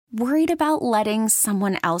Worried about letting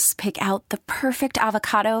someone else pick out the perfect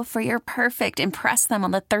avocado for your perfect impress them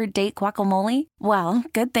on the third date guacamole? Well,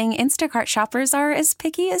 good thing Instacart shoppers are as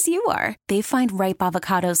picky as you are. They find ripe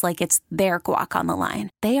avocados like it's their guac on the line.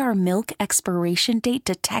 They are milk expiration date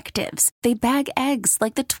detectives. They bag eggs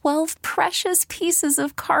like the 12 precious pieces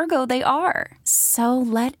of cargo they are. So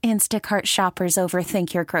let Instacart shoppers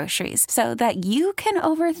overthink your groceries so that you can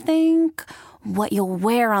overthink what you'll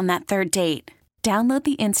wear on that third date. Download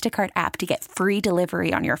the Instacart app to get free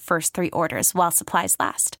delivery on your first 3 orders while supplies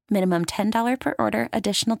last. Minimum $10 per order.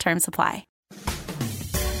 Additional terms apply.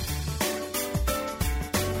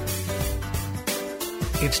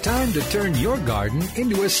 It's time to turn your garden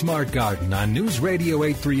into a smart garden on News Radio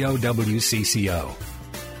 830 WCCO.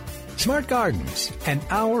 Smart Gardens, an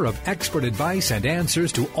hour of expert advice and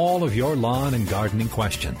answers to all of your lawn and gardening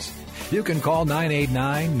questions. You can call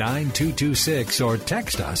 989-9226 or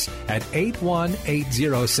text us at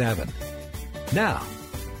 81807. Now,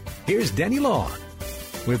 here's Denny Long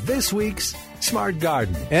with this week's Smart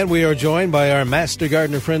Garden. And we are joined by our master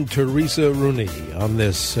gardener friend, Teresa Rooney, on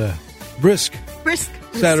this brisk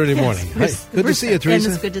Saturday morning. Yes, Hi. Good to see you, Teresa.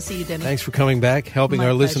 And it's good to see you, Denny. Thanks for coming back, helping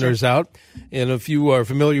our listeners out. And if you are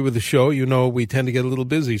familiar with the show, you know we tend to get a little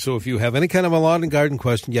busy. So if you have any kind of a lawn and garden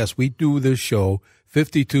question, yes, we do this show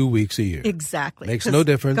 52 weeks a year. Exactly. Makes no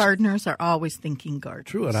difference. Gardeners are always thinking garden.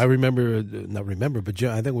 True. And I remember, but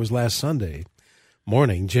I think it was last Sunday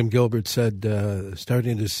morning, Jim Gilbert said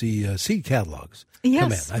starting to see seed catalogs come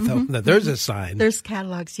in. I thought, there's a sign. There's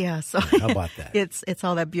catalogs, yeah. So how about that? It's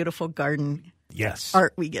all that beautiful garden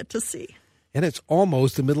art we get to see. And it's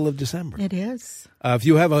almost the middle of December. It is. If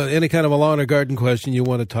you have any kind of a lawn or garden question, you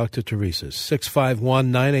want to talk to Teresa,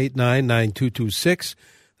 651-989-9226.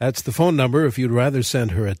 That's the phone number. If you'd rather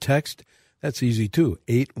send her a text, that's easy too,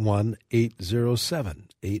 81807,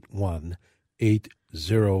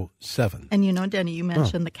 81807. And you know, Denny, you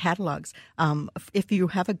mentioned the catalogs. If you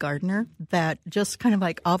have a gardener that just kind of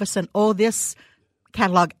like all of a sudden, this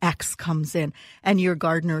catalog X comes in, and your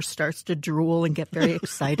gardener starts to drool and get very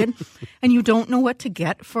excited, and you don't know what to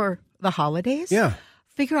get for the holidays. Yeah.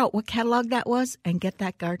 Figure out what catalog that was and get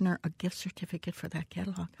that gardener a gift certificate for that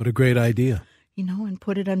catalog. What a great idea. You know, and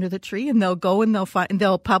put it under the tree, and they'll go and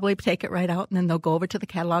they'll probably take it right out, and then they'll go over to the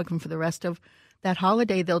catalog, and for the rest of that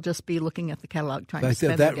holiday, they'll just be looking at the catalog trying to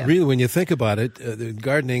spend that really, when you think about it,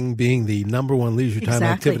 gardening being the number one leisure time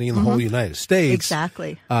activity in the whole United States.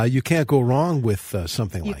 Exactly. You can't go wrong with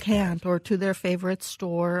something like that. You can't, or to their favorite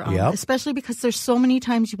store, especially because there's so many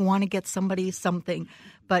times you want to get somebody something,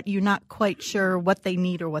 but you're not quite sure what they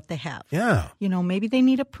need or what they have. Yeah. You know, maybe they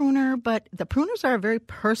need a pruner, but the pruners are a very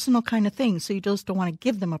personal kind of thing, so you just don't want to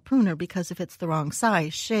give them a pruner because if it's the wrong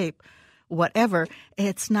size, shape, whatever,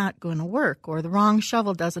 it's not going to work, or the wrong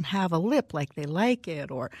shovel doesn't have a lip like they like it,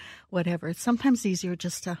 or whatever. It's sometimes easier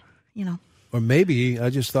just to, Or maybe, I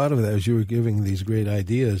just thought of that as you were giving these great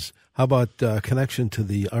ideas, how about connection to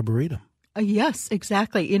the Arboretum? Yes,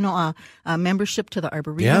 exactly. Membership to the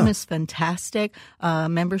Arboretum is fantastic.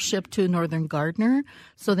 Membership to Northern Gardener.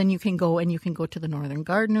 So then you can go to the Northern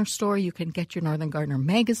Gardener store. You can get your Northern Gardener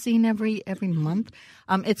magazine every month.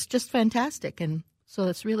 It's just fantastic. And so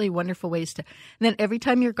it's really wonderful ways to. And then every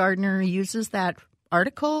time your gardener uses that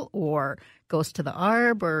article or goes to the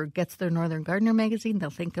Arb or gets their Northern Gardener magazine, they'll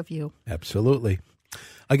think of you. Absolutely.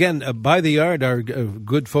 Again, By the Yard are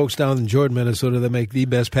good folks down in Jordan, Minnesota that make the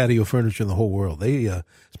best patio furniture in the whole world. They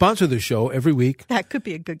sponsor the show every week. That could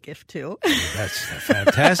be a good gift, too. That's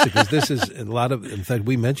fantastic, because this is a lot of, in fact,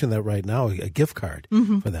 we mentioned that right now, a gift card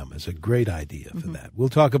for them is a great idea for that. We'll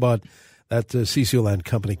talk about that CCO Land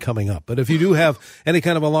Company coming up. But if you do have any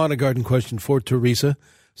kind of a lawn or garden question for Teresa,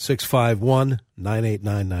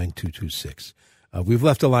 651-989-9226. We've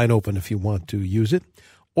left a line open if you want to use it,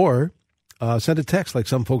 or send a text like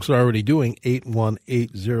some folks are already doing,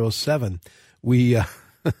 81807. We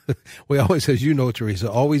always, as you know, Teresa,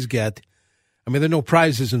 always get, there are no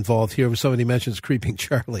prizes involved here if somebody mentions Creeping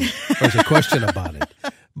Charlie. There's a question about it.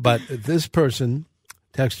 But this person,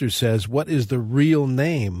 texter, says, what is the real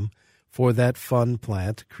name for that fun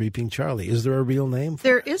plant, Creeping Charlie? Is there a real name for it?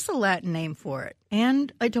 There is a Latin name for it,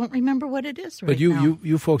 and I don't remember what it is right now. But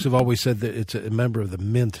you folks have always said that it's a member of the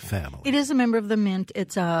mint family. It is a member of the mint.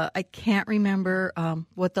 It's I can't remember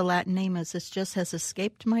what the Latin name is. It just has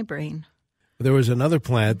escaped my brain. There was another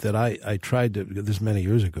plant that I tried to, this many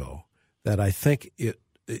years ago, that I think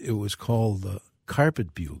it was called the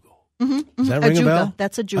carpet bugle. Does that ring a bell?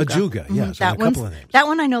 That's a juga. A juga, yes. That a couple of names. That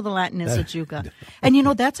one I know the Latin is a juga. And,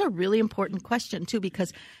 that's a really important question, too,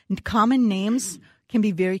 because common names can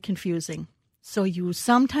be very confusing. So you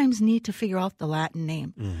sometimes need to figure out the Latin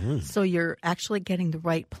name. So you're actually getting the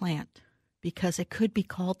right plant, because it could be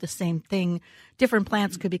called the same thing. Different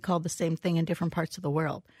plants could be called the same thing in different parts of the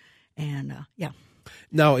world. And,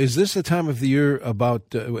 Now, is this the time of the year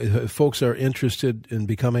about folks are interested in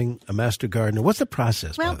becoming a master gardener? What's the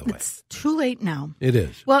process, by the way? Well, it's too late now. It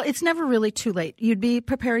is. Well, it's never really too late. You'd be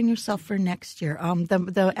preparing yourself for next year.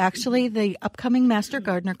 The upcoming Master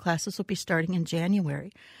Gardener classes will be starting in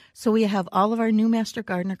January. So we have all of our new Master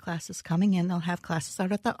Gardener classes coming in. They'll have classes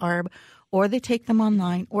out at the Arb, or they take them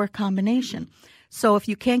online, or a combination. So if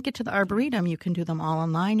you can't get to the Arboretum, you can do them all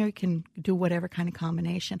online, or you can do whatever kind of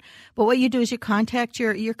combination. But what you do is you contact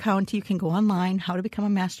your county. You can go online, how to become a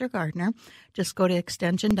Master Gardener. Just go to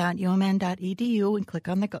extension.umn.edu and click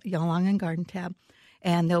on the Lawn and Garden tab.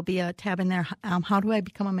 And there'll be a tab in there, how do I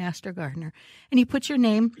become a Master Gardener? And you put your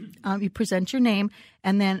name, you present your name,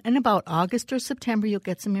 and then in about August or September, you'll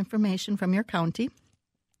get some information from your county.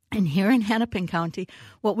 And here in Hennepin County,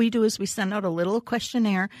 what we do is we send out a little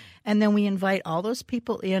questionnaire, and then we invite all those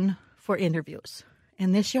people in for interviews.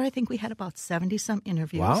 And this year, I think we had about 70-some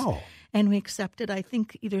interviews. Wow. And we accepted, I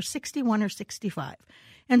think, either 61 or 65.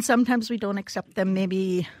 And sometimes we don't accept them.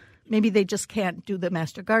 Maybe they just can't do the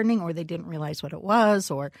master gardening, or they didn't realize what it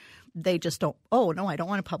was, or they just don't, oh, no, I don't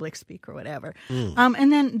want to public speak or whatever.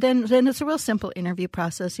 And then it's a real simple interview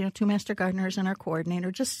process. 2 master gardeners and our coordinator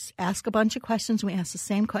just ask a bunch of questions. We ask the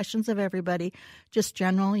same questions of everybody, just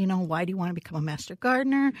general, why do you want to become a master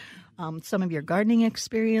gardener, some of your gardening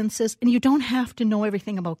experiences. And you don't have to know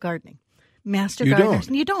everything about gardening. Master gardeners.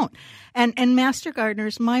 You don't. And master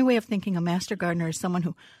gardeners, my way of thinking a master gardener is someone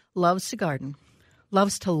who loves to garden,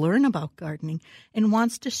 loves to learn about gardening, and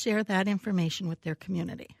wants to share that information with their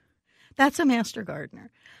community. That's a master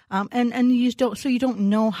gardener. And you don't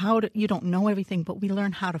know everything, but we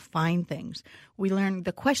learn how to find things. We learn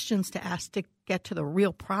the questions to ask to get to the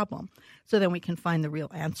real problem, so then we can find the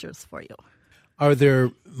real answers for you. Are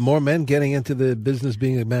there more men getting into the business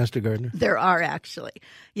being a master gardener? There are, actually.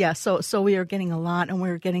 Yeah, so we are getting a lot, and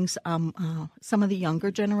we're getting some of the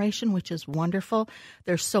younger generation, which is wonderful.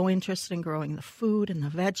 They're so interested in growing the food and the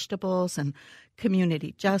vegetables and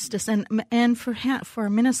community justice. And for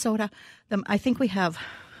Minnesota, I think we have,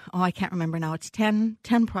 I can't remember now, it's 10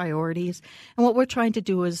 priorities. And what we're trying to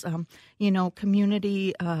do is,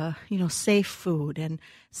 community, safe food and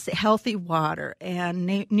healthy water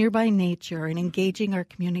and nearby nature and engaging our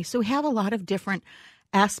community. So we have a lot of different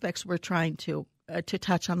aspects we're trying to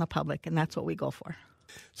touch on the public, and that's what we go for.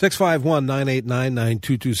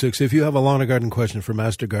 651-989-9226. If you have a lawn and garden question for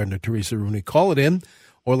Master Gardener Teresa Rooney, call it in,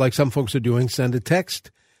 or like some folks are doing, send a text.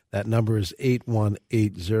 That number is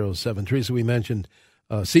 81807. Teresa, we mentioned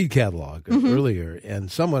seed catalog earlier, and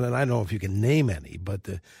someone, and I don't know if you can name any, but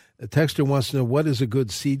the texter wants to know, what is a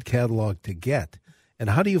good seed catalog to get? And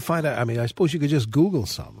how do you find out? I mean, I suppose you could just Google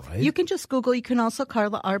some, right? You can just Google. You can also call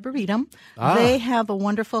the Arboretum. They have a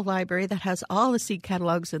wonderful library that has all the seed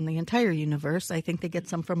catalogs in the entire universe. I think they get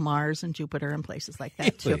some from Mars and Jupiter and places like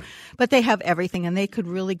that, too. But they have everything, and they could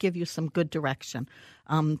really give you some good direction.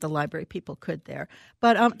 The library people could there.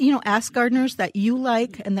 But, ask gardeners that you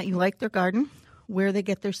like and that you like their garden, where they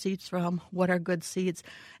get their seeds from, what are good seeds,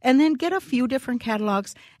 and then get a few different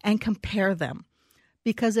catalogs and compare them.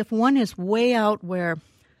 Because if one is way out where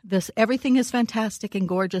everything is fantastic and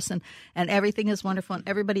gorgeous and everything is wonderful and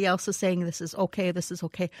everybody else is saying this is okay,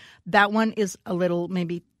 that one is a little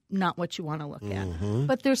maybe not what you want to look at.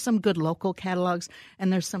 But there's some good local catalogs,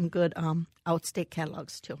 and there's some good outstate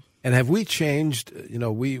catalogs too. And have we changed?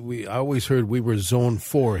 I always heard we were Zone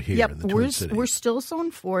 4 here in the Twin Cities. We're still Zone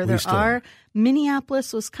 4.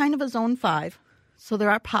 Minneapolis was kind of a Zone 5. So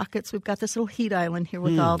there are pockets. We've got this little heat island here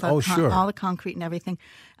with all the concrete and everything.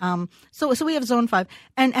 So we have Zone 5.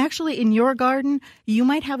 And actually in your garden, you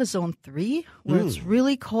might have a Zone 3 where it's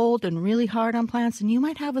really cold and really hard on plants, and you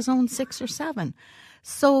might have a Zone 6 or 7.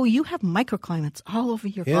 So you have microclimates all over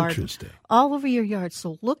your garden, all over your yard.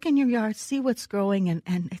 So look in your yard, see what's growing,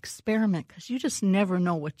 and experiment, because you just never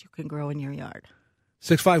know what you can grow in your yard.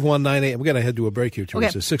 651-98. We're going to head to a break here,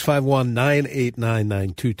 Teresa.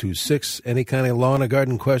 651-989-9226. Any kind of lawn or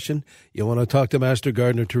garden question, you want to talk to Master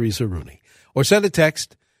Gardener Teresa Rooney. Or send a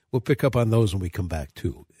text. We'll pick up on those when we come back,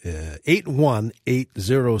 too.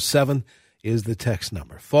 81807 is the text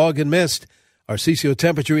number. Fog and mist. Our CCO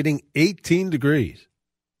temperature reading 18 degrees.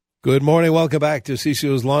 Good morning. Welcome back to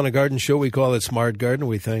CCO's Lawn and Garden Show. We call it Smart Garden.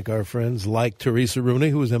 We thank our friends like Teresa Rooney,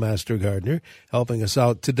 who is a master gardener, helping us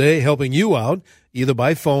out today, helping you out either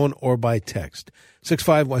by phone or by text. I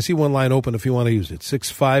see one line open if you want to use it.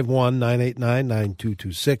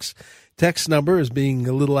 651-989-9226. text number is being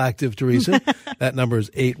a little active, Teresa. That number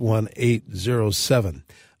is 81807.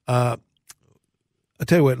 I'll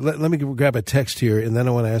tell you what, let me grab a text here, and then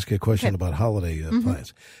I want to ask you a question about holiday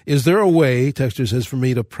plans. Is there a way, texter says, for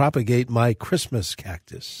me to propagate my Christmas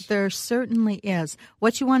cactus? There certainly is.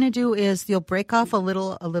 What you want to do is you'll break off a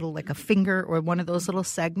little like a finger or one of those little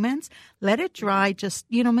segments. Let it dry just,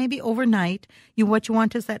 maybe overnight. What you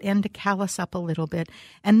want is that end to callus up a little bit.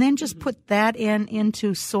 And then just put that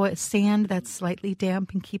into sand that's slightly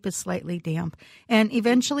damp and keep it slightly damp. And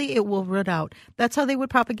eventually it will root out. That's how they would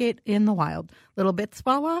propagate in the wild. Little bits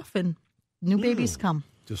fall off and new babies come.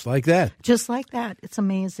 Just like that. Just like that. It's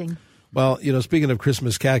amazing. Well, speaking of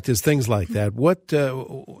Christmas cactus, things like that, what,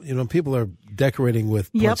 people are decorating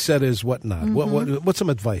with poinsettias, whatnot. What's some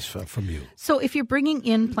advice from you? So if you're bringing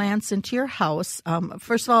in plants into your house,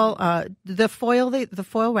 first of all, the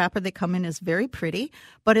foil wrapper they come in is very pretty,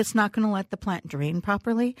 but it's not going to let the plant drain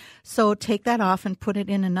properly. So take that off and put it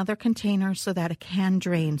in another container so that it can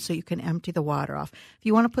drain, so you can empty the water off. If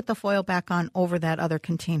you want to put the foil back on over that other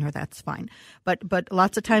container, that's fine. But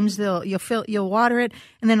lots of times you'll water it,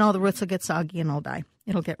 and then all the roots will get soggy and it'll die.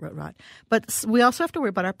 It'll get root rot. But we also have to worry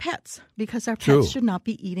about our pets, because our pets should not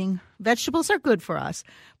be eating. Vegetables are good for us,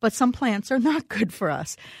 but some plants are not good for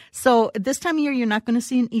us. So this time of year, you're not going to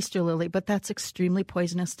see an Easter lily, but that's extremely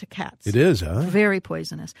poisonous to cats. It is, huh? Very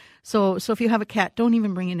poisonous. So if you have a cat, don't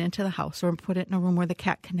even bring it into the house or put it in a room where the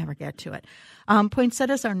cat can never get to it.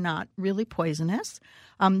 Poinsettias are not really poisonous.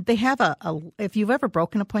 They have if you've ever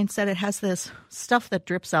broken a poinsettia, it has this stuff that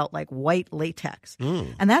drips out like white latex.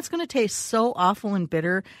 And that's going to taste so awful and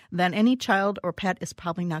bitter that any child or pet is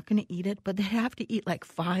probably not going to eat it, but they have to eat like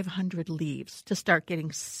 500 leaves to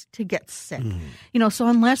get sick. So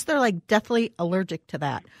unless they're like deathly allergic to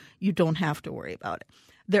that, you don't have to worry about it.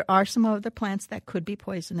 There are some other plants that could be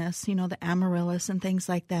poisonous, the amaryllis and things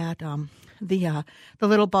like that. The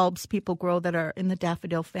little bulbs people grow that are in the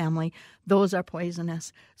daffodil family, those are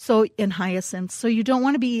poisonous. So in hyacinths, so you don't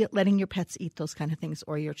want to be letting your pets eat those kind of things,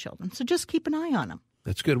 or your children. So just keep an eye on them.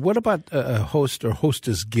 That's good. What about a host or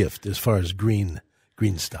hostess gift as far as green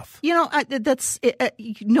stuff? That's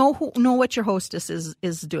know what your hostess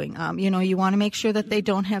is doing. You want to make sure that they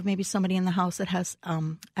don't have maybe somebody in the house that has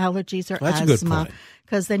allergies or That's asthma. A good point.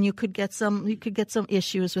 Because then you could get some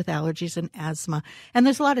issues with allergies and asthma. And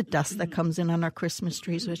there's a lot of dust that comes in on our Christmas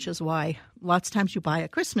trees, which is why lots of times you buy a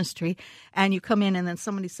Christmas tree and you come in and then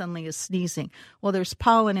somebody suddenly is sneezing. Well, there's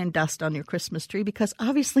pollen and dust on your Christmas tree because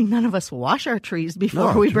obviously none of us wash our trees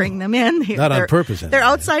before we bring them in. Not on purpose. They're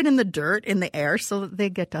outside in the dirt, in the air, so they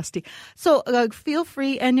get dusty. So feel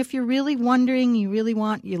free. And if you're really wondering,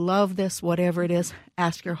 you love this, whatever it is,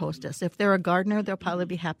 ask your hostess. If they're a gardener, they'll probably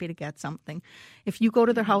be happy to get something. If you go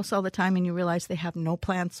to their house all the time and you realize they have no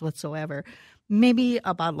plants whatsoever, maybe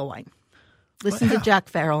a bottle of wine. Listen to Jack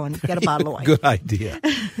Farrell and get a bottle of wine. Good idea.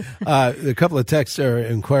 A couple of texts are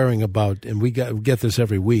inquiring about, and we get this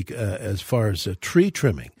every week, as far as tree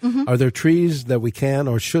trimming. Are there trees that we can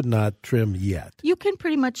or should not trim yet? You can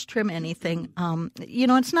pretty much trim anything.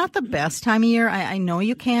 It's not the best time of year. I know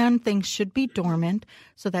you can. Things should be dormant,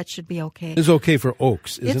 so that should be okay. It's okay for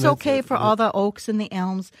oaks, isn't it? It's okay for all the oaks and the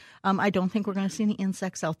elms. I don't think we're going to see any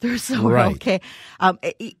insects out there, so we're okay.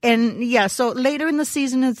 So later in the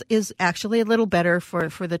season is actually a little better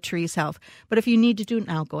for the tree's health. But if you need to do it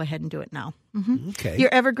now, go ahead and do it now. Okay.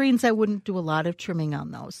 Your evergreens, I wouldn't do a lot of trimming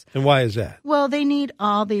on those. And why is that? Well, they need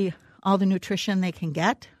all the nutrition they can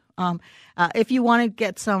get. If you want to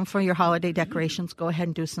get some for your holiday decorations, go ahead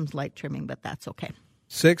and do some light trimming, but that's okay.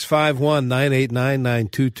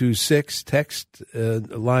 651-989-9226. Text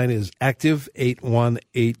line is active,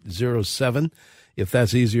 81807, if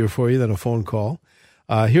that's easier for you than a phone call.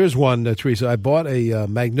 Here's one, Teresa. I bought a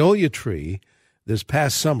magnolia tree this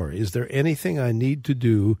past summer. Is there anything I need to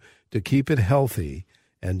do to keep it healthy?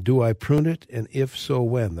 And do I prune it? And if so,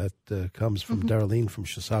 when? That comes from Darlene from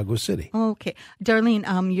Chisago City. Okay.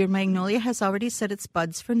 Darlene, your magnolia has already set its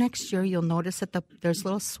buds for next year. You'll notice that there's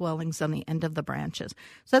little swellings on the end of the branches.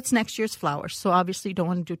 So that's next year's flowers. So obviously you don't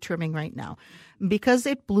want to do trimming right now. Because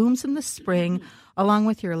it blooms in the spring, along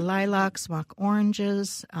with your lilacs, mock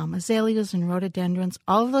oranges, azaleas, and rhododendrons,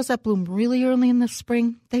 all of those that bloom really early in the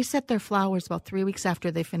spring, they set their flowers about 3 weeks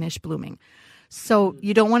after they finish blooming. So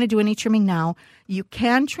you don't want to do any trimming now. You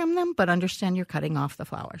can trim them, but understand you're cutting off the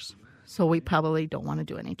flowers. So we probably don't want to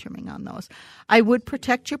do any trimming on those. I would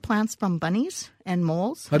protect your plants from bunnies and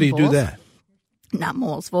moles. How do you do that? Not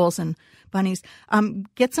moles, voles and bunnies.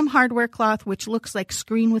 Get some hardware cloth, which looks like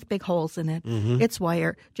screen with big holes in it. It's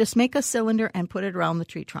wire. Just make a cylinder and put it around the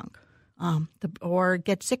tree trunk. Or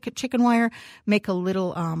get chicken wire, make a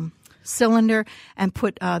little cylinder and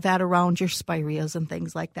put that around your spireas and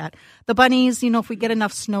things like that. The bunnies, if we get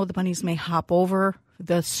enough snow, the bunnies may hop over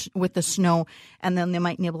with the snow, and then they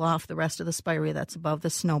might nibble off the rest of the spirea that's above the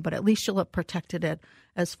snow. But at least you'll have protected it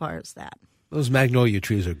as far as that. Those magnolia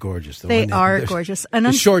trees are gorgeous. They are gorgeous.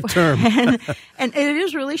 And short term. and it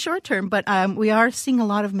is really short term, but we are seeing a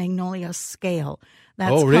lot of magnolia scale.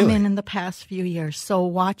 That's really? come in the past few years. So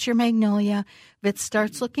watch your magnolia. If it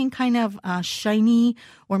starts looking kind of shiny,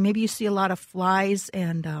 or maybe you see a lot of flies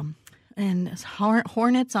and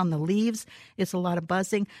hornets on the leaves, it's a lot of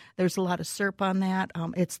buzzing. There's a lot of syrup on that.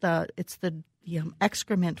 It's the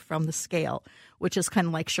excrement from the scale, which is kind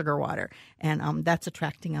of like sugar water, and that's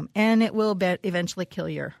attracting them. And it will eventually kill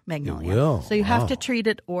your magnolia. It will. So you have to treat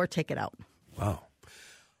it or take it out. Wow.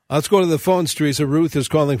 Let's go to the phones, Teresa. Ruth is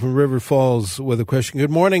calling from River Falls with a question.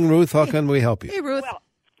 Good morning, Ruth. How can we help you? Hey, Ruth. Well,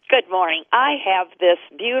 good morning. I have this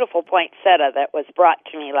beautiful poinsettia that was brought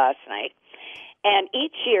to me last night. And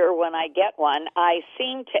each year when I get one, I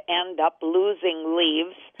seem to end up losing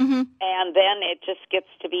leaves. Mm-hmm. And then it just gets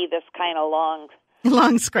to be this kind of long,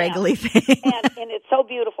 scraggly thing. and it's so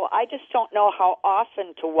beautiful. I just don't know how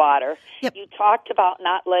often to water. Yep. You talked about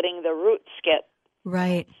not letting the roots get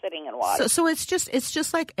right sitting in water. So it's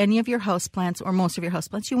just like any of your houseplants or most of your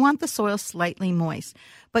houseplants. You want the soil slightly moist,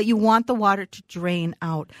 but you want the water to drain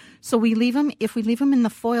out. So if we leave them in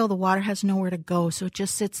the foil, the water has nowhere to go. So it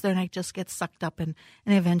just sits there and it just gets sucked up and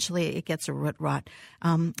eventually it gets a root rot.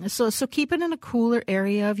 So keep it in a cooler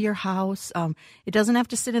area of your house. It doesn't have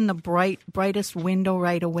to sit in the brightest window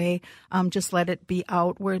right away. Just let it be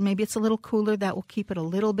out where maybe it's a little cooler. That will keep it a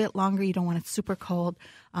little bit longer. You don't want it super cold,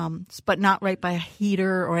 but not right by a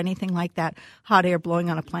heater or anything like that. Hot air blowing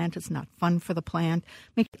on a plant is not fun for the plant.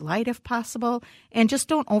 Make it light if possible, and just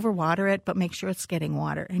don't overwater it, but make sure it's getting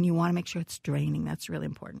water, and you want to make sure it's draining. That's really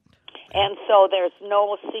important. And so there's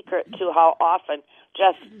no secret to how often.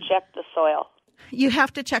 Just check the soil. You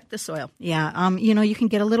have to check the soil. Yeah. You can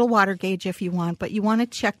get a little water gauge if you want, but you want to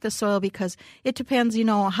check the soil because it depends,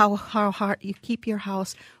 how hard you keep your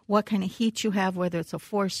house, what kind of heat you have, whether it's a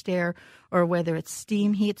forced air or whether it's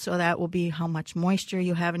steam heat. So that will be how much moisture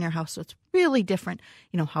you have in your house. So it's really different.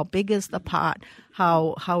 How big is the pot?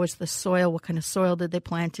 How is the soil? What kind of soil did they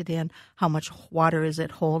plant it in? How much water is it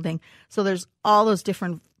holding? So there's all those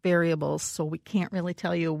different variables, so we can't really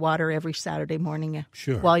tell you water every Saturday morning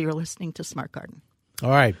while you're listening to Smart Garden. All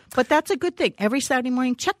right. But that's a good thing. Every Saturday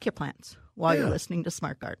morning, check your plants while you're listening to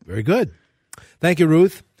Smart Garden. Very good. Thank you,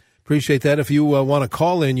 Ruth. Appreciate that. If you want to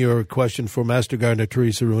call in your question for Master Gardener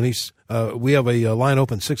Teresa Rooney, we have a line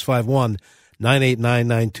open,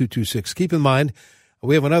 651-989-9226. Keep in mind,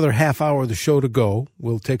 we have another half hour of the show to go.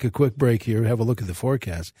 We'll take a quick break here, have a look at the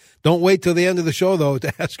forecast. Don't wait till the end of the show, though,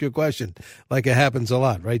 to ask your question, like it happens a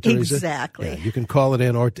lot, right, Teresa? Exactly. Yeah, you can call it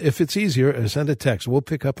in, or if it's easier, send a text. We'll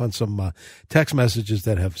pick up on some text messages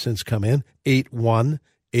that have since come in,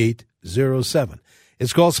 81807.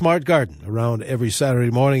 It's called Smart Garden, around every Saturday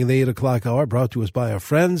morning in the 8 o'clock hour, brought to us by our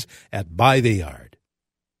friends at By the Yard.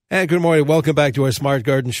 And good morning. Welcome back to our Smart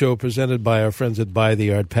Garden Show presented by our friends at By the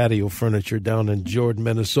Yard Patio Furniture down in Jordan,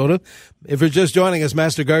 Minnesota. If you're just joining us,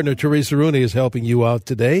 Master Gardener Teresa Rooney is helping you out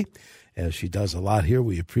today, as she does a lot here.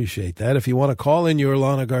 We appreciate that. If you want to call in your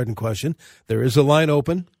lawn or garden question, there is a line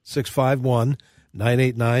open,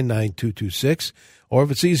 651-989-9226. Or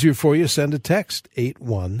if it's easier for you, send a text,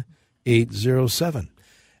 81807.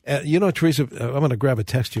 Teresa, I'm going to grab a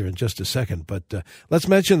text here in just a second, but let's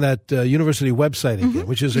mention that university website again,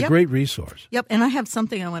 which is a great resource. Yep, and I have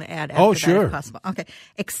something I want to add after sure. that if possible. Okay,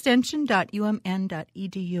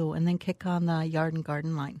 extension.umn.edu, and then click on the yard and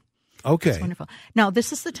garden line. Okay. That's wonderful. Now,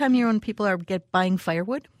 this is the time of year when people are buying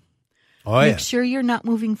firewood. Make sure you're not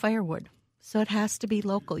moving firewood. So it has to be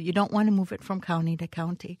local. You don't want to move it from county to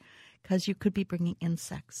county, because you could be bringing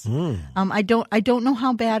insects. I don't know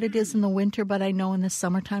how bad it is in the winter, but I know in the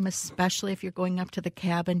summertime, especially if you're going up to the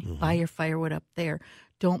cabin, you buy your firewood up there.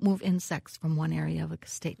 Don't move insects from one area of a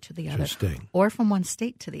state to the other, or from one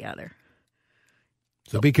state to the other.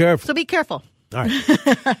 So be careful. All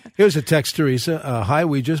right. Here's a text, Teresa. Hi,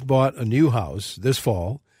 we just bought a new house this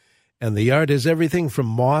fall, and the yard has everything from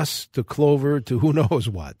moss to clover to who knows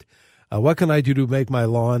what. What can I do to make my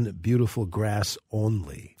lawn beautiful grass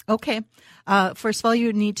only? Okay. First of all,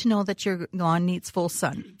 you need to know that your lawn needs full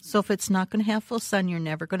sun. So if it's not going to have full sun, you're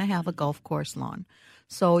never going to have a golf course lawn.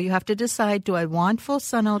 So you have to decide, do I want full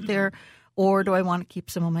sun out there, or do I want to keep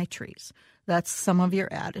some of my trees? That's some of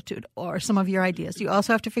your attitude or some of your ideas. You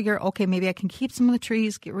also have to figure, okay, maybe I can keep some of the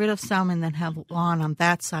trees, get rid of some, and then have lawn on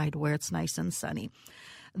that side where it's nice and sunny.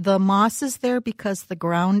 The moss is there because the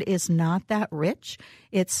ground is not that rich.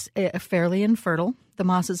 It's fairly infertile. The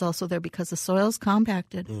moss is also there because the soil is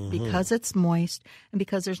compacted, because it's moist, and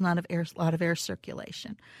because there's not a lot of air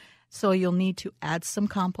circulation. So you'll need to add some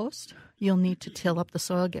compost. You'll need to till up the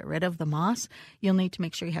soil, get rid of the moss. You'll need to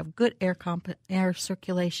make sure you have good air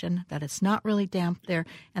circulation, that it's not really damp there,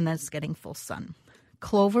 and that it's getting full sun.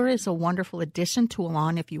 Clover is a wonderful addition to a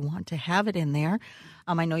lawn if you want to have it in there.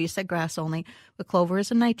 I know you said grass only, but clover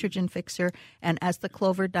is a nitrogen fixer, and as the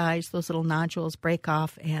clover dies, those little nodules break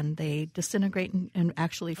off and they disintegrate and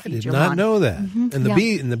actually feed your lawn. I did not know that. And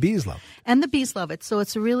the bees love it. And the bees love it. So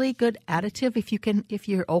it's a really good additive if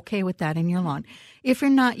you're okay with that in your lawn. If you're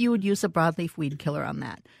not, you would use a broadleaf weed killer on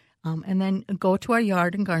that. And then go to our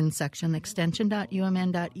yard and garden section,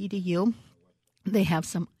 extension.umn.edu. They have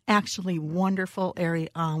some actually wonderful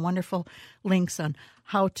links on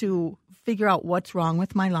how to figure out what's wrong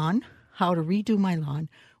with my lawn, how to redo my lawn,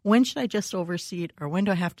 when should I just overseed, or when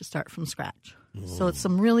do I have to start from scratch. So it's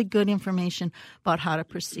some really good information about how to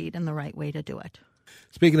proceed and the right way to do it.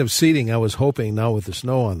 Speaking of seeding, I was hoping now with the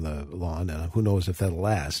snow on the lawn, who knows if that'll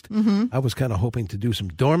last, I was kind of hoping to do some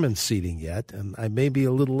dormant seeding yet, and I may be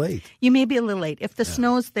a little late. You may be a little late. If the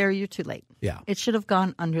snow is there, you're too late. Yeah. It should have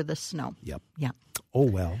gone under the snow. Yep. Yeah. Oh,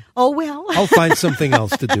 well. I'll find something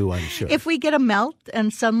else to do, I'm sure. If we get a melt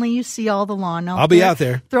and suddenly you see all the lawn out I'll be out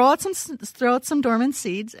there. Throw out some dormant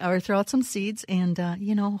seeds, or throw out some seeds, and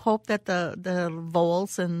hope that the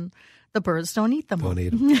voles and the birds don't eat them. Don't eat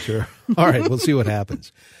them, sure. All right, we'll see what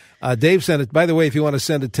happens. Dave sent it. By the way, if you want to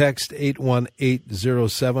send a text,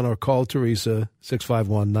 81807, or call Teresa,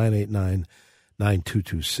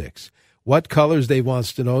 651-989-9226. What colors, Dave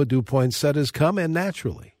wants to know, do poinsettias come in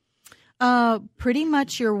naturally? Pretty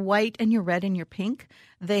much your white and your red and your pink.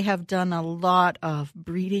 They have done a lot of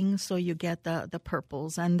breeding, so you get the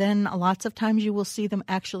purples. And then lots of times you will see them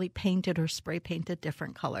actually painted or spray painted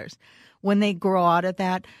different colors. When they grow out of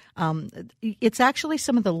that, it's actually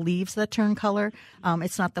some of the leaves that turn color.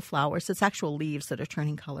 It's not the flowers. It's actual leaves that are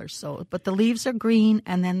turning colors. But the leaves are green,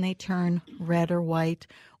 and then they turn red or white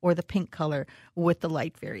or the pink color with the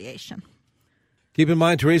light variation. Keep in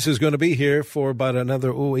mind, Teresa's going to be here for about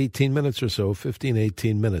another 18 minutes or so,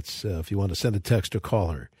 18 minutes, if you want to send a text or call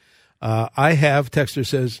her. Texter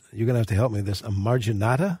says, you're going to have to help me with this, a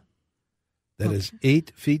marginata that is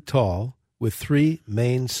 8 feet tall with 3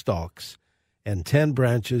 main stalks and 10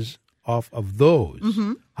 branches off of those.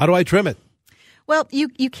 Mm-hmm. How do I trim it? Well, you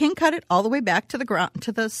can cut it all the way back to the ground,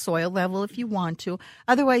 to the soil level if you want to.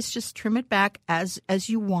 Otherwise, just trim it back as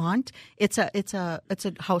you want. It's a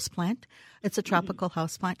house plant. It's a tropical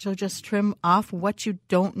house plant. So just trim off what you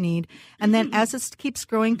don't need, and then as it keeps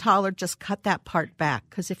growing taller, just cut that part back.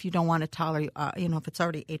 Because if you don't want it taller, if it's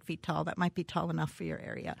already 8 feet tall, that might be tall enough for your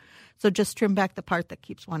area. So just trim back the part that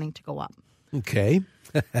keeps wanting to go up. Okay.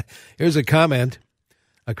 Here's a comment.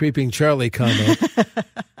 A Creeping Charlie comment.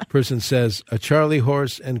 Person says, a Charlie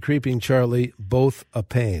horse and Creeping Charlie, both a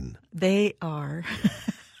pain. They are.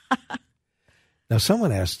 Now,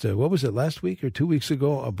 someone asked, what was it, last week or 2 weeks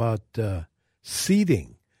ago, about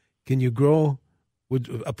seeding.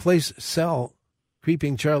 Would a place sell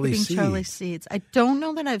Creeping Charlie seeds? Creeping Charlie seeds. I don't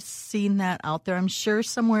know that I've seen that out there. I'm sure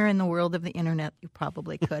somewhere in the world of the internet you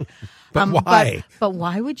probably could. But why? But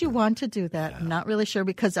why would you want to do that? Yeah. I'm not really sure,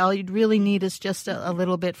 because all you'd really need is just a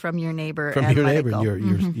little bit from your neighbor. From your neighbor,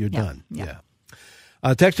 and you're done. Yeah.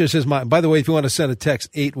 Texter says, by the way, if you want to send a text,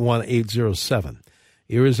 81807.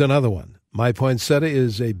 Here is another one. My poinsettia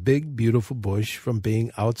is a big, beautiful bush from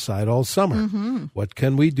being outside all summer. Mm-hmm. What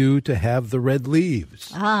can we do to have the red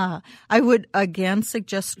leaves? I would, again,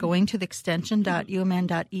 suggest going to the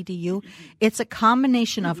extension.umn.edu. It's a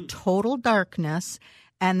combination of total darkness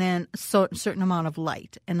and then a certain amount of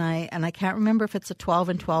light. And I can't remember if it's a 12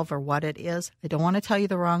 and 12 or what it is. I don't want to tell you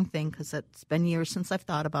the wrong thing, because it's been years since I've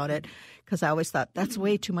thought about it, because I always thought that's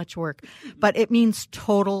way too much work. But it means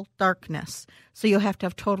total darkness. So you have to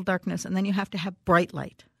have total darkness, and then you have to have bright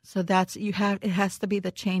light. So it has to be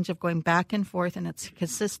the change of going back and forth, and it's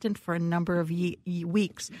consistent for a number of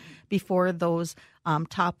weeks before those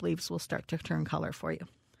top leaves will start to turn color for you.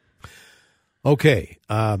 Okay.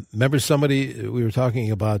 Remember we were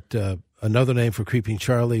talking about another name for Creeping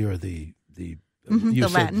Charlie, or the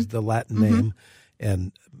Latin. The Latin name.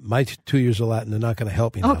 And my 2 years of Latin are not going to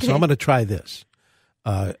help me now. Okay. So I'm going to try this.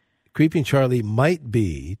 Creeping Charlie might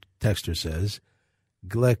be, Texter says,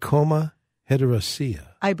 Glaucoma heteracea.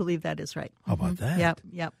 I believe that is right. How about that?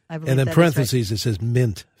 Yep. I believe and in that parentheses, is right. It says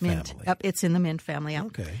mint family. Yep, it's in the mint family. Yep.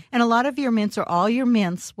 Okay. And a lot of your mints, or all your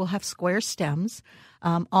mints, will have square stems.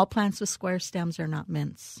 All plants with square stems are not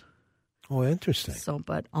mints. Oh, interesting. So,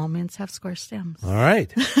 but all mints have square stems. All right.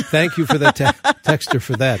 Thank you for that texter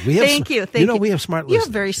for that. We have Thank you. We have smart listeners. You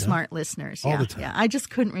have very smart listeners. All the time. Yeah, I just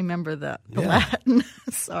couldn't remember the Latin.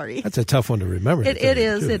 Sorry. That's a tough one to remember. It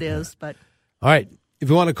is. But all right. If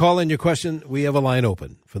you want to call in your question, we have a line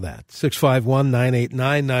open for that.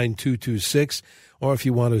 651-989-9226. Or if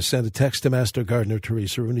you want to send a text to Master Gardener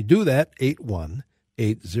Teresa Rooney, do that,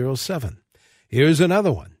 81807. Here's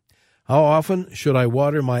another one. How often should I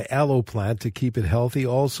water my aloe plant to keep it healthy?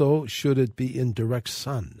 Also, should it be in direct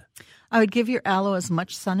sun? I would give your aloe as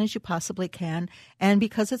much sun as you possibly can, and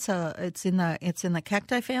because it's in the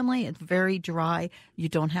cacti family, it's very dry. You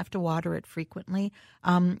don't have to water it frequently.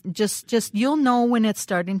 Just you'll know when it's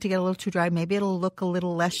starting to get a little too dry. Maybe it'll look a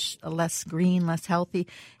little less green, less healthy.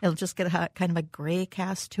 It'll just get kind of a gray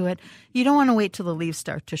cast to it. You don't want to wait till the leaves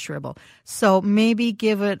start to shrivel. So maybe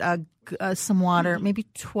give it some water, maybe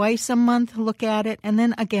twice a month. Look at it, and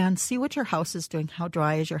then again, see what your house is doing. How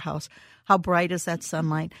dry is your house? How bright is that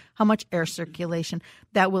sunlight? How much air circulation?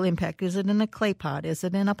 That will impact. Is it in a clay pot? Is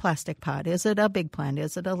it in a plastic pot? Is it a big plant?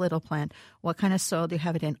 Is it a little plant? What kind of soil do you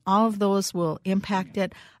have it in? All of those will impact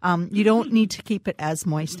it. You don't need to keep it as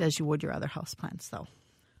moist as you would your other house plants, though.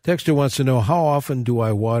 Texter wants to know, how often do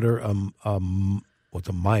I water what's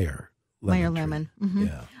a Meyer lemon? Mm-hmm.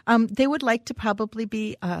 Yeah. They would like to probably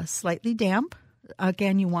be slightly damp.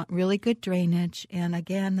 Again, you want really good drainage, and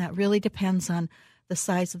again, that really depends on the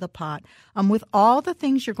size of the pot. With all the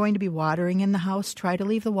things you're going to be watering in the house, try to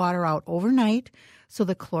leave the water out overnight so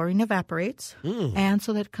the chlorine evaporates and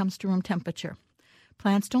so that it comes to room temperature.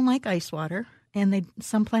 Plants don't like ice water, and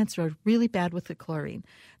some plants are really bad with the chlorine.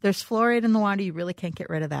 There's fluoride in the water. You really can't get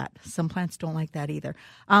rid of that. Some plants don't like that either.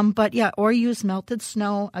 Or use melted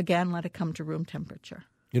snow. Again, let it come to room temperature.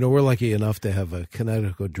 We're lucky enough to have a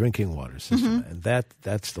Connecticut drinking water system, and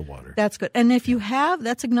that's the water. That's good. And if you have,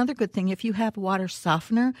 that's another good thing. If you have water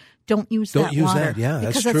softener, don't use that water. Yeah,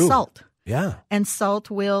 that's because true. it's salt. Yeah. And salt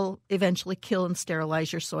will eventually kill and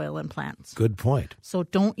sterilize your soil and plants. Good point. So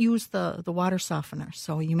don't use the water softener.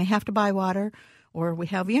 So you may have to buy water, or we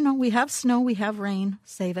have snow, we have rain.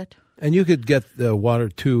 Save it. And you could get the water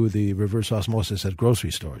to the reverse osmosis at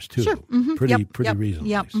grocery stores, too. Sure. Mm-hmm. Pretty reasonably.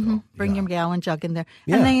 Yep. So, Bring your gallon jug in there.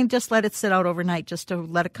 Yeah. And then just let it sit out overnight just to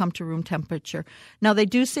let it come to room temperature. Now, they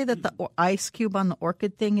do say that the ice cube on the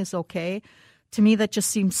orchid thing is okay. To me, that just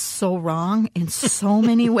seems so wrong in so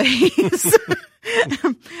many ways.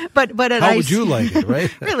 But how would you like it,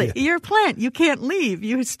 right? Really, your plant, you can't leave.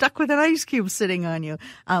 You're stuck with an ice cube sitting on you.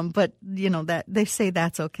 But that they say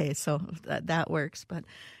that's okay, so that works. But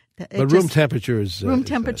room temperature is room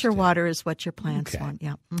temperature water is what your plants want.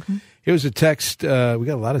 Yeah. Mm-hmm. Here's a text. We got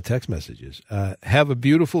a lot of text messages. Have a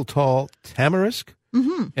beautiful tall tamarisk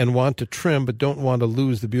and want to trim, but don't want to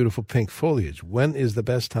lose the beautiful pink foliage. When is the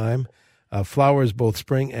best time? Flowers both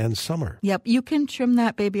spring and summer. Yep, you can trim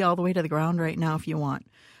that baby all the way to the ground right now if you want.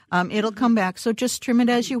 It'll come back. So just trim it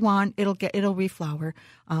as you want. It'll reflower.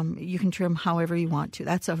 You can trim however you want to.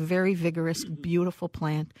 That's a very vigorous, beautiful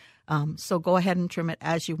plant. So go ahead and trim it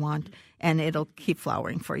as you want, and it'll keep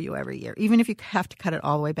flowering for you every year, even if you have to cut it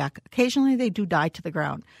all the way back. Occasionally they do die to the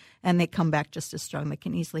ground, and they come back just as strong. They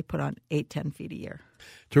can easily put on 8-10 feet a year.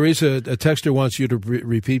 Teresa, a texter wants you to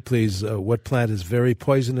repeat, please, what plant is very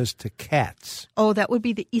poisonous to cats? Oh, that would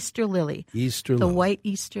be the Easter lily. Easter lily. The white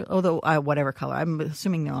Easter, whatever color. I'm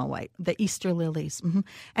assuming they're all white. The Easter lilies. Mm-hmm.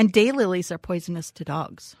 And daylilies are poisonous to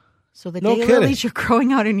dogs. So the daylilies you're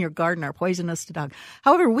growing out in your garden are poisonous to dogs.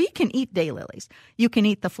 However, we can eat daylilies. You can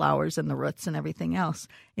eat the flowers and the roots and everything else.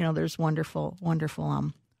 There's wonderful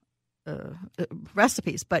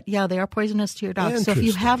recipes, but they are poisonous to your dog. So if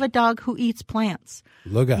you have a dog who eats plants,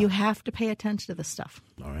 look out. You have to pay attention to this stuff.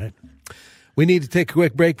 All right. We need to take a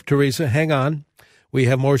quick break, Teresa. Hang on. We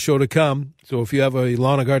have more show to come. So if you have a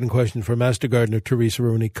lawn and garden question for Master Gardener Teresa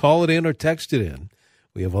Rooney, call it in or text it in.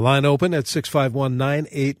 We have a line open at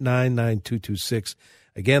 651-989-9226.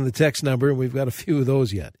 Again, the text number, and we've got a few of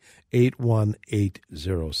those yet,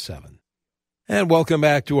 81807. And welcome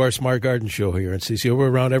back to our Smart Garden Show here at CCO. We're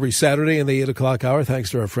around every Saturday in the 8 o'clock hour, thanks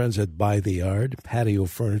to our friends at By the Yard, Patio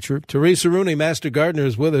Furniture. Teresa Rooney, Master Gardener,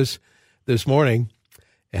 is with us this morning,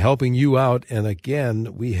 helping you out. And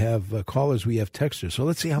again, we have callers, we have texters. So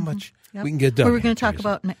let's see how much we can get done. We're going to talk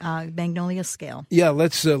about magnolia scale. Yeah,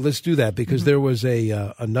 let's do that because there was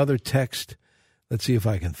another text. Let's see if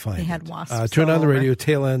I can find it. They had wasps. Turn on the radio,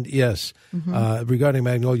 tail end, yes, regarding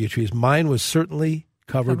magnolia trees. Mine was certainly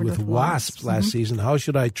covered with wasps last season. How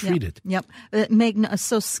should I treat it? Yep.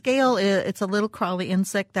 So scale, it's a little crawly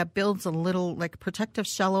insect that builds a little like protective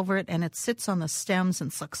shell over it, and it sits on the stems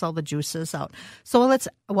and sucks all the juices out. So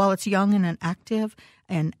while it's young and active,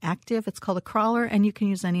 it's called a crawler, and you can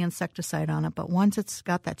use any insecticide on it. But once it's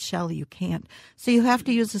got that shell, you can't. So you have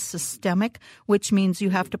to use a systemic, which means you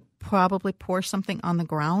have to probably pour something on the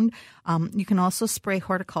ground. You can also spray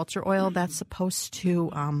horticulture oil. That's supposed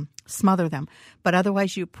to smother them. But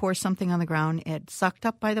otherwise, you pour something on the ground. It's sucked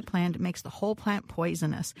up by the plant. It makes the whole plant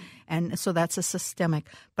poisonous. And so that's a systemic.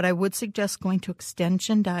 But I would suggest going to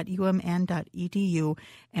extension.umn.edu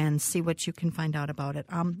and see what you can find out about it.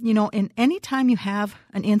 In any time you have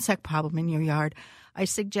an insect problem in your yard, I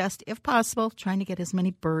suggest, if possible, trying to get as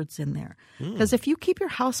many birds in there. Because if you keep your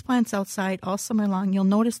houseplants outside all summer long, you'll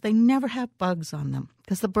notice they never have bugs on them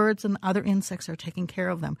because the birds and other insects are taking care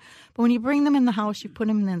of them. But when you bring them in the house, you put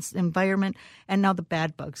them in this environment, and now the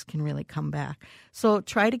bad bugs can really come back. So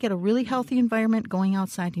try to get a really healthy environment going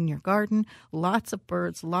outside in your garden, lots of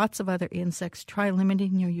birds, lots of other insects. Try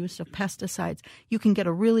limiting your use of pesticides. You can get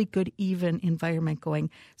a really good, even environment going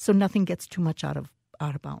so nothing gets too much out of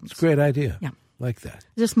bounds. It's a great idea. Yeah. Like that.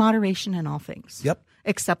 Just moderation in all things. Yep.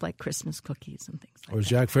 Except like Christmas cookies and things like or as that.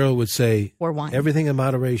 Jack Farrell would say, or wine. Everything in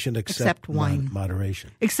moderation except wine. Moderation.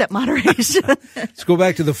 Except moderation. Let's go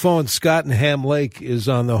back to the phone. Scott in Ham Lake is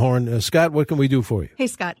on the horn. Scott, what can we do for you? Hey,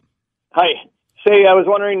 Scott. Hi. Say, I was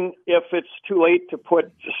wondering if it's too late to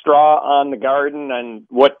put straw on the garden and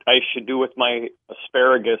what I should do with my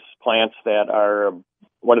asparagus plants that are,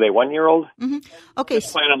 what are they, 1 year old? Mm-hmm. Okay.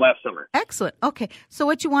 Just planted last summer. Excellent. Okay. So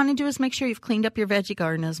what you want to do is make sure you've cleaned up your veggie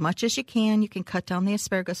garden as much as you can. You can cut down the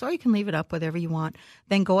asparagus or you can leave it up, whatever you want.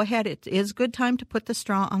 Then go ahead. It is a good time to put the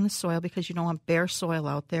straw on the soil because you don't want bare soil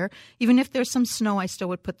out there. Even if there's some snow, I still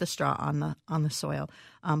would put the straw on the soil.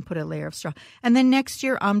 Put a layer of straw. And then next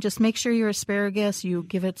year, just make sure your asparagus, you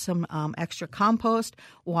give it some extra compost,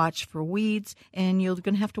 watch for weeds, and you're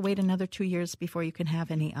going to have to wait another 2 years before you can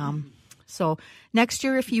have any. So next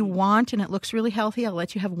year, if you want, and it looks really healthy, I'll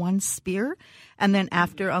let you have one spear. And then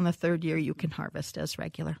after, on the third year, you can harvest as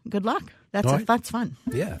regular. Good luck. That's fun.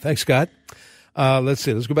 Yeah. Thanks, Scott. Let's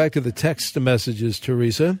see. Let's go back to the text messages,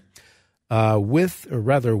 Teresa.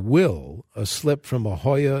 Will a slip from a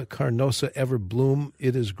Hoya carnosa ever bloom?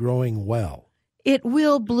 It is growing well. It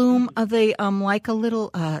will bloom. They like a little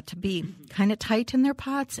to be kind of tight in their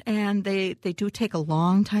pots, and they do take a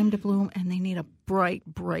long time to bloom, and they need a bright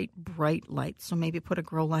light. So maybe put a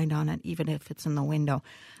grow light on it, even if it's in the window.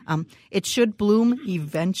 It should bloom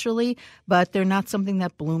eventually, but they're not something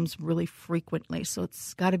that blooms really frequently. So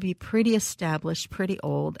it's got to be pretty established, pretty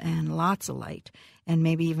old, and lots of light, and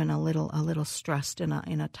maybe even a little stressed in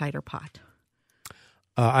a tighter pot.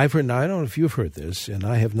 I've heard, now I don't know if you've heard this, and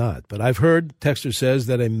I have not, but I've heard, Texter says,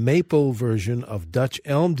 that a maple version of Dutch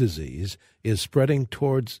elm disease is spreading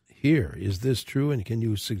towards here. Is this true, and can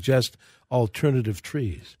you suggest alternative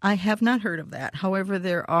trees? I have not heard of that. However,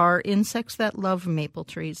 there are insects that love maple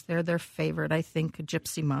trees. They're their favorite. I think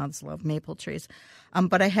gypsy moths love maple trees.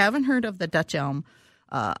 But I haven't heard of the Dutch elm.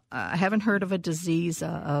 I haven't heard of a disease,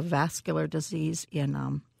 a vascular disease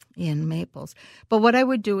in maples. But what I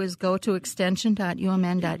would do is go to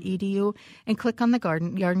extension.umn.edu and click on the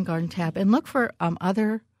garden tab and look for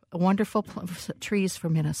other wonderful trees for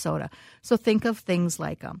Minnesota. So think of things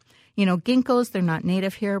like, ginkgos. They're not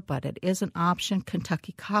native here, but it is an option.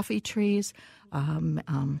 Kentucky coffee trees,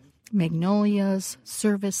 magnolias,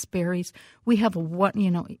 service berries. We have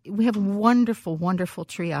wonderful, wonderful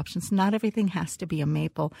tree options. Not everything has to be a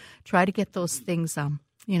maple. Try to get those things,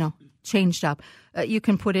 changed up. You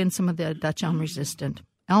can put in some of the Dutch elm resistant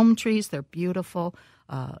elm trees. They're beautiful.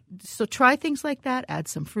 So try things like that. Add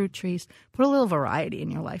some fruit trees. Put a little variety in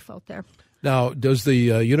your life out there. Now, does the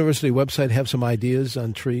university website have some ideas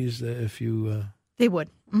on trees if you... They would.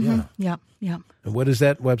 Mm-hmm. Yeah. And what is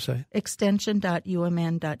that website?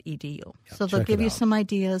 Extension.umn.edu. Yep, So they'll give you some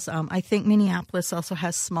ideas. I think Minneapolis also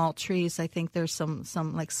has small trees. I think there's some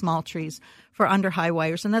like small trees for under high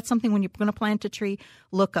wires. And that's something when you're going to plant a tree,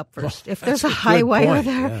 look up first. If there's a high wire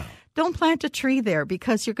there, don't plant a tree there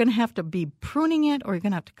because you're going to have to be pruning it or you're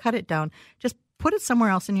going to have to cut it down. Just put it somewhere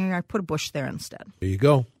else in your yard. Put a bush there instead. There you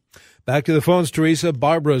go. Back to the phones, Teresa.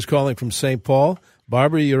 Barbara is calling from St. Paul.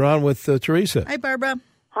 Barbara, you're on with Teresa. Hi, Barbara.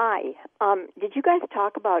 Hi. Did you guys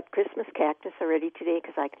talk about Christmas cactus already today?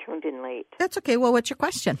 Because I tuned in late. That's okay. Well, what's your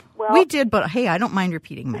question? Well, we did, but hey, I don't mind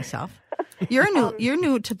repeating myself. You're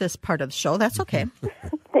new to this part of the show. That's okay.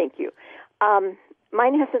 Thank you.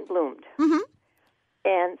 Mine hasn't bloomed. Mm-hmm.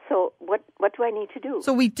 And so what do I need to do?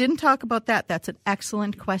 So we didn't talk about that. That's an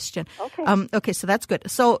excellent question. Okay. Okay, so that's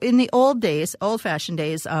good. So in the old-fashioned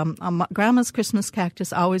days, Grandma's Christmas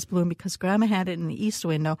cactus always bloomed because Grandma had it in the east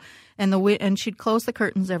window, and she'd close the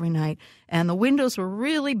curtains every night, and the windows were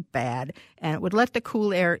really bad, and it would let the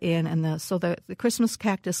cool air in, and so the Christmas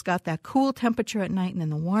cactus got that cool temperature at night and then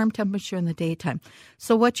the warm temperature in the daytime.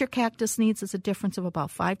 So what your cactus needs is a difference of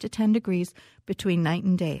about 5 to 10 degrees between night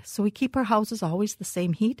and day. So we keep our houses always the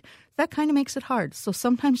same heat. That kind of makes it hard. So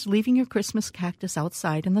sometimes leaving your Christmas cactus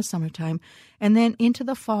outside in the summertime and then into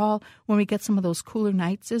the fall when we get some of those cooler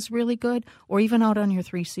nights is really good, or even out on your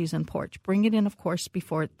 3-season porch. Bring it in, of course,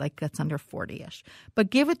 before it gets under 40-ish.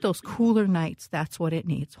 But give it those cooler nights. That's what it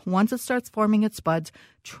needs. Once it starts forming its buds,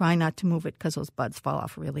 try not to move it because those buds fall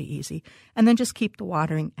off really easy. And then just keep the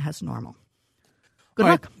watering as normal. Good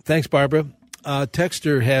luck. Right. Thanks, Barbara.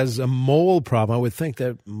 Texter has a mole problem. I would think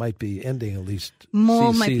that might be ending at least.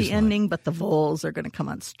 Mole might be ending, but the voles are going to come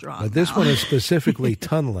on strong. But this one is specifically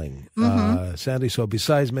tunneling, Sandy. So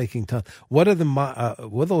besides making what are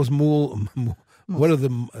those mole? What are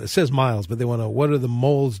the? It says miles, but they want to know what are the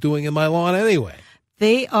moles doing in my lawn anyway?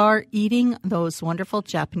 They are eating those wonderful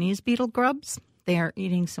Japanese beetle grubs. They are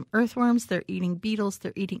eating some earthworms. They're eating beetles.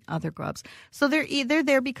 They're eating other grubs. So they're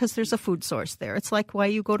there because there's a food source there. It's like why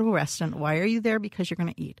you go to a restaurant. Why are you there? Because you're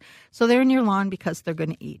going to eat. So they're in your lawn because they're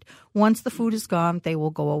going to eat. Once the food is gone, they will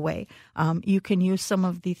go away. You can use some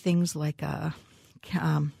of the things like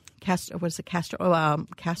castor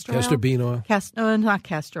bean oil. Not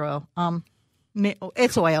castor oil.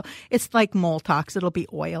 It's oil. It's like Moltox. It'll be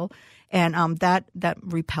oil. And that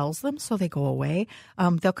repels them, so they go away.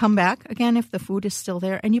 They'll come back again if the food is still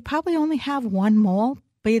there. And you probably only have one mole,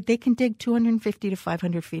 but they can dig 250 to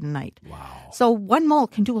 500 feet a night. Wow. So one mole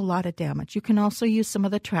can do a lot of damage. You can also use some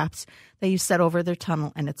of the traps that you set over their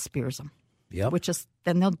tunnel, and it spears them. Yep.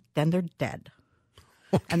 Then they're dead.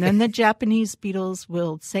 Okay. And then the Japanese beetles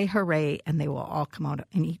will say hooray, and they will all come out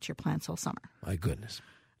and eat your plants all summer. My goodness.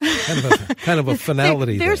 Kind of a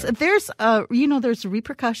finality there's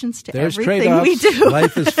repercussions to everything trade-offs. We do.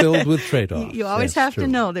 Life is filled with trade-offs. You always have to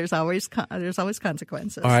know there's always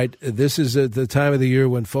consequences. All right. This is the time of the year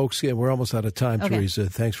when folks we're almost out of time, okay. Teresa.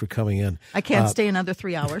 Thanks for coming in. I can't stay another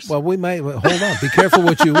 3 hours. Well, we might. Hold on. Be careful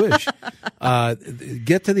what you wish.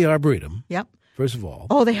 Get to the Arboretum. Yep. First of all.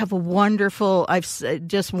 Oh, they have a wonderful,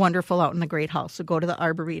 just wonderful out in the Great House. So go to the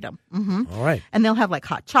Arboretum. Mm-hmm. All right. And they'll have like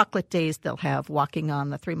hot chocolate days. They'll have walking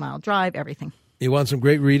on the 3-mile drive, everything. You want some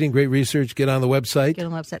great reading, great research, get on the website. Get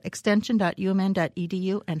on the website,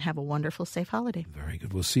 extension.umn.edu, and have a wonderful, safe holiday. Very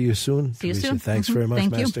good. We'll see you soon. See you Teresa, soon. Thanks very much,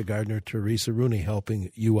 Master Gardener Teresa Rooney,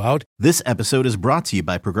 helping you out. This episode is brought to you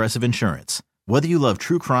by Progressive Insurance. Whether you love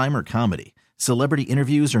true crime or comedy, celebrity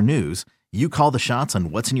interviews or news, you call the shots on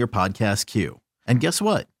what's in your podcast queue. And guess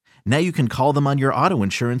what? Now you can call them on your auto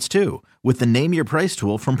insurance, too, with the Name Your Price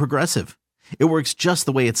tool from Progressive. It works just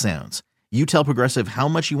the way it sounds. You tell Progressive how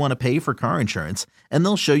much you want to pay for car insurance, and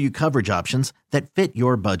they'll show you coverage options that fit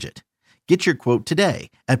your budget. Get your quote today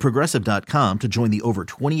at Progressive.com to join the over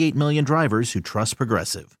 28 million drivers who trust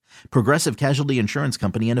Progressive. Progressive Casualty Insurance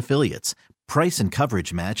Company and Affiliates. Price and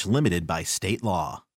coverage match limited by state law.